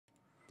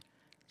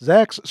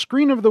Zacks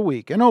Screen of the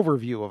Week, an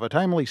overview of a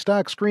timely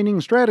stock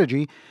screening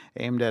strategy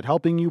aimed at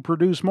helping you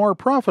produce more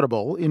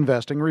profitable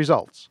investing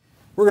results.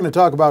 We're going to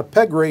talk about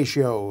PEG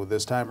ratio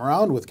this time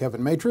around with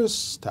Kevin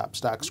Matris, top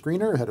stock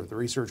screener, head of the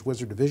Research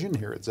Wizard division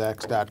here at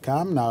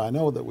Zacks.com. Now, I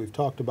know that we've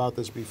talked about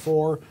this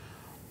before,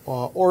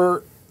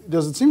 or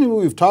does it seem to me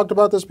we've talked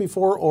about this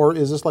before, or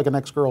is this like an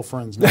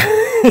ex-girlfriend's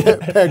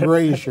PEG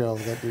ratio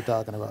that you're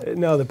talking about?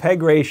 No, the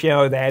PEG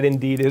ratio, that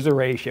indeed is a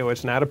ratio.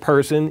 It's not a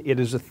person, it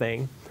is a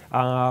thing.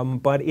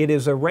 But it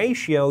is a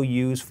ratio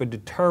used for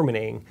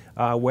determining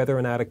whether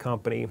or not a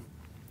company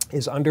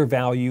is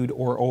undervalued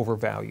or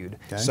overvalued.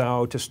 Okay.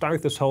 So to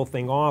start this whole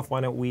thing off, why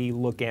don't we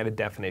look at a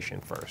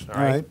definition first, all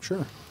right? All right,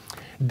 sure.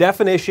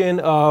 Definition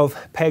of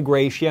PEG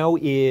ratio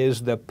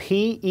is the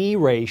PE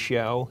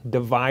ratio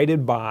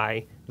divided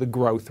by the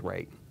growth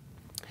rate.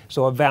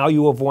 So a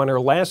value of 1 or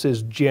less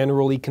is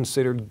generally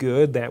considered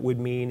good. That would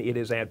mean it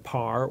is at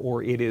par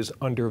or it is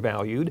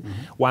undervalued,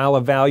 while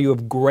a value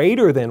of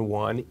greater than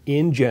 1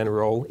 in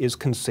general is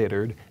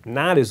considered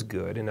not as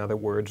good. In other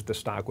words, the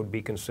stock would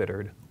be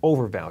considered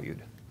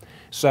overvalued.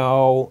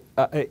 So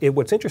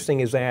what's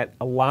interesting is that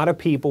a lot of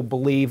people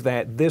believe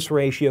that this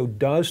ratio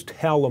does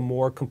tell a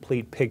more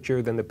complete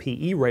picture than the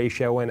PE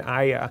ratio, and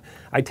I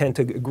tend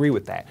to agree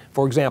with that.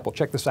 For example,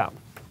 check this out.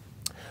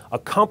 A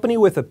company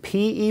with a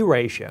PE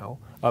ratio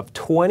of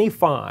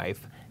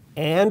 25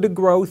 and a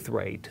growth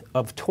rate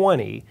of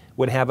 20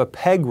 would have a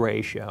PEG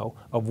ratio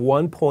of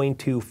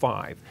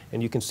 1.25.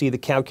 And you can see the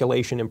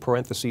calculation in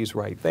parentheses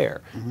right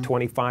there.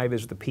 25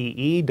 is the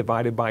PE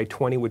divided by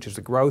 20, which is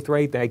the growth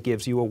rate. That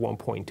gives you a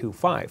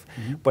 1.25.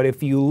 But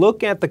if you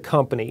look at the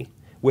company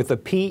with a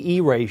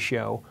PE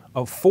ratio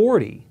of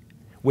 40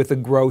 with a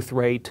growth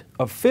rate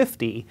of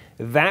 50,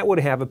 that would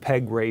have a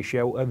PEG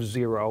ratio of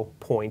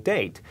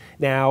 0.8.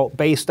 Now,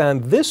 based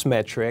on this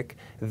metric,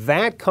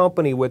 that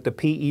company with the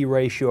PE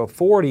ratio of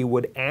 40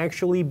 would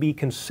actually be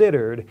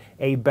considered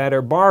a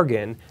better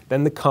bargain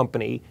than the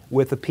company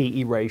with a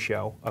PE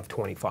ratio of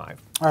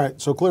 25. All right,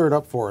 so clear it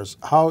up for us.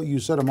 How you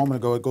said a moment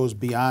ago it goes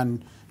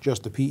beyond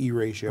just the PE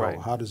ratio.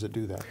 Right. How does it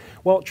do that?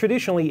 Well,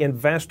 traditionally,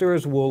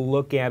 investors will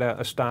look at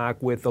a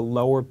stock with a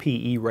lower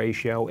PE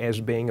ratio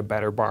as being a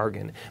better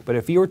bargain. But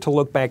if you were to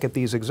look back at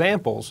these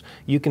examples,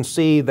 you can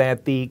see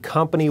that the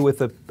company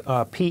with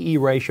a PE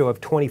ratio of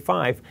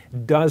 25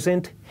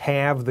 doesn't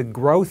have the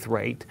growth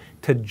rate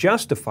to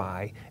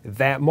justify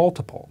that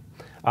multiple.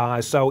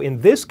 So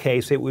in this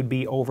case, it would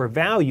be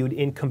overvalued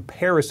in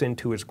comparison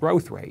to its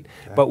growth rate.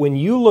 Okay. But when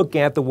you look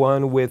at the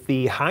one with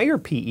the higher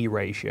PE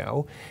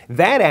ratio,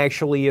 that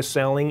actually is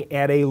selling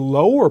at a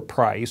lower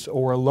price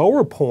or a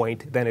lower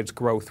point than its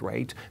growth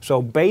rate.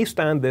 So based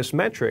on this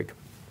metric,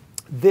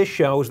 this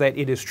shows that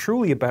it is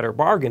truly a better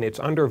bargain. It's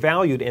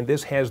undervalued, and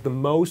this has the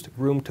most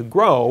room to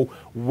grow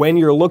when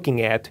you're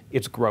looking at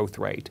its growth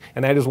rate.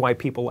 And that is why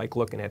people like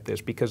looking at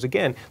this, because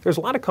again, there's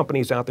a lot of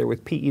companies out there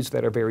with PEs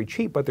that are very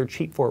cheap, but they're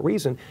cheap for a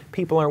reason.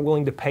 People aren't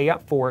willing to pay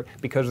up for it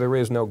because there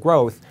is no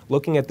growth.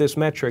 Looking at this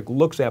metric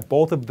looks at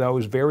both of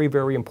those very,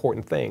 very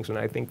important things, and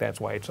I think that's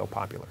why it's so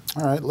popular.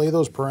 All right, lay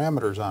those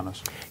parameters on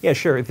us. Yeah,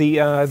 sure.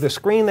 The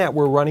screen that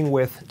we're running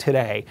with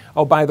today,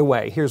 oh, by the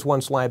way, here's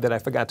one slide that I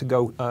forgot to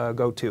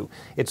go to.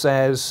 It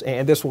says,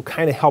 and this will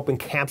kind of help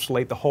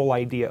encapsulate the whole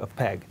idea of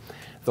PEG.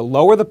 The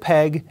lower the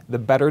PEG, the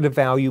better the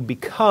value,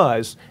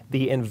 because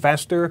the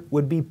investor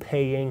would be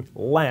paying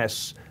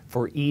less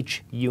for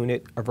each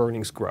unit of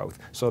earnings growth.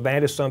 So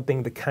that is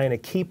something to kind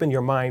of keep in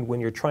your mind when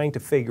you're trying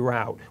to figure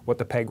out what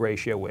the PEG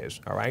ratio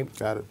is, all right?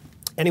 Got it.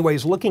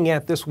 Anyways, looking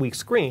at this week's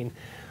screen,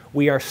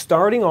 we are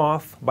starting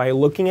off by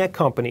looking at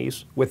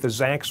companies with a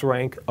Zacks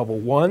rank of a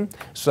 1.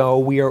 So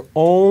we are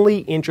only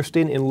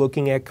interested in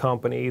looking at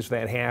companies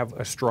that have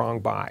a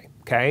strong buy,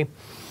 okay?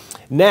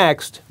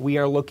 Next, we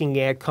are looking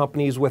at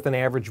companies with an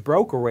average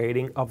broker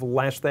rating of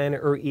less than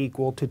or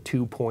equal to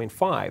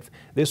 2.5.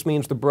 This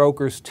means the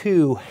brokers,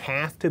 too,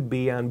 have to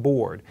be on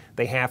board.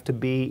 They have to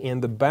be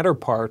in the better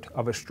part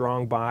of a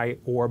strong buy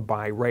or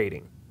buy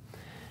rating.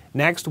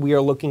 Next, we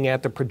are looking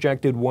at the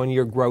projected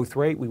one-year growth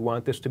rate. We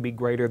want this to be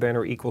greater than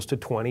or equals to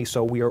 20,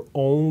 so we are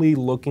only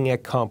looking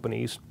at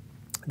companies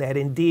that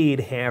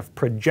indeed have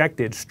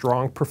projected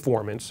strong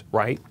performance,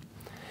 right?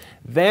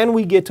 Then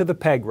we get to the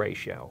PEG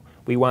ratio.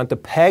 We want the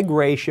PEG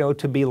ratio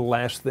to be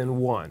less than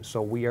 1,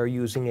 so we are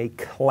using a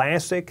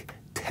classic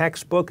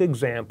textbook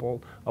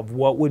example of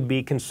what would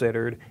be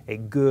considered a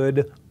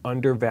good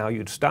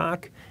undervalued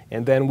stock,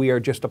 and then we are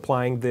just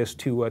applying this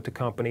to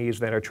companies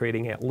that are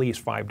trading at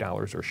least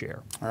 $5 a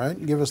share. All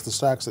right, give us the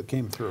stocks that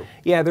came through.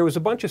 Yeah, there was a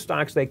bunch of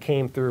stocks that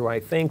came through. I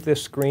think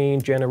this screen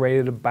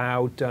generated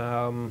about,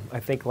 I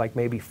think like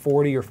maybe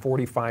 40 or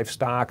 45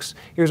 stocks.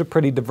 Here's a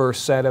pretty diverse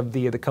set of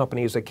the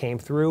companies that came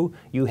through.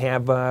 You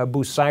have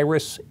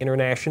Bucyrus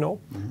International,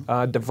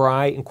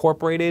 DeVry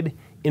Incorporated,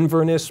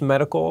 Inverness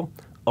Medical,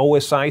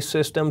 OSI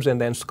Systems, and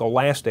then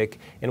Scholastic.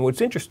 And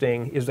what's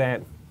interesting is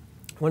that,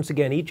 once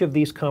again, each of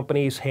these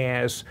companies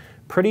has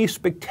pretty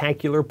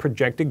spectacular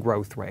projected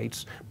growth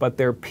rates, but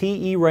their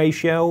PE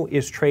ratio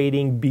is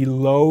trading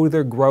below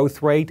their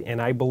growth rate,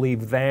 and I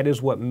believe that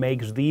is what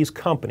makes these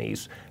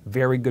companies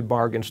very good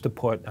bargains to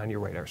put on your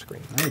radar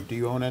screen. All right, do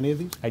you own any of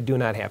these? I do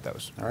not have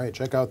those. All right,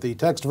 check out the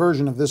text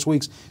version of this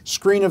week's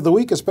Screen of the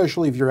Week,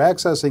 especially if you're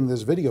accessing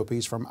this video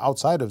piece from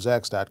outside of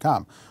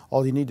Zacks.com.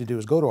 All you need to do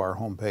is go to our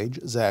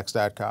homepage,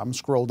 Zacks.com,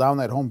 scroll down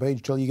that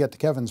homepage till you get to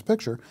Kevin's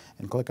picture,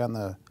 and click on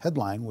the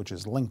headline, which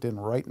is linked in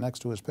right next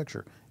to his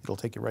picture. It'll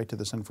take you right to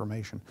this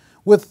information.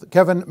 With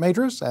Kevin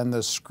Matris and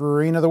the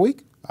Screen of the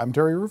Week, I'm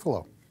Terry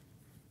Ruffalo.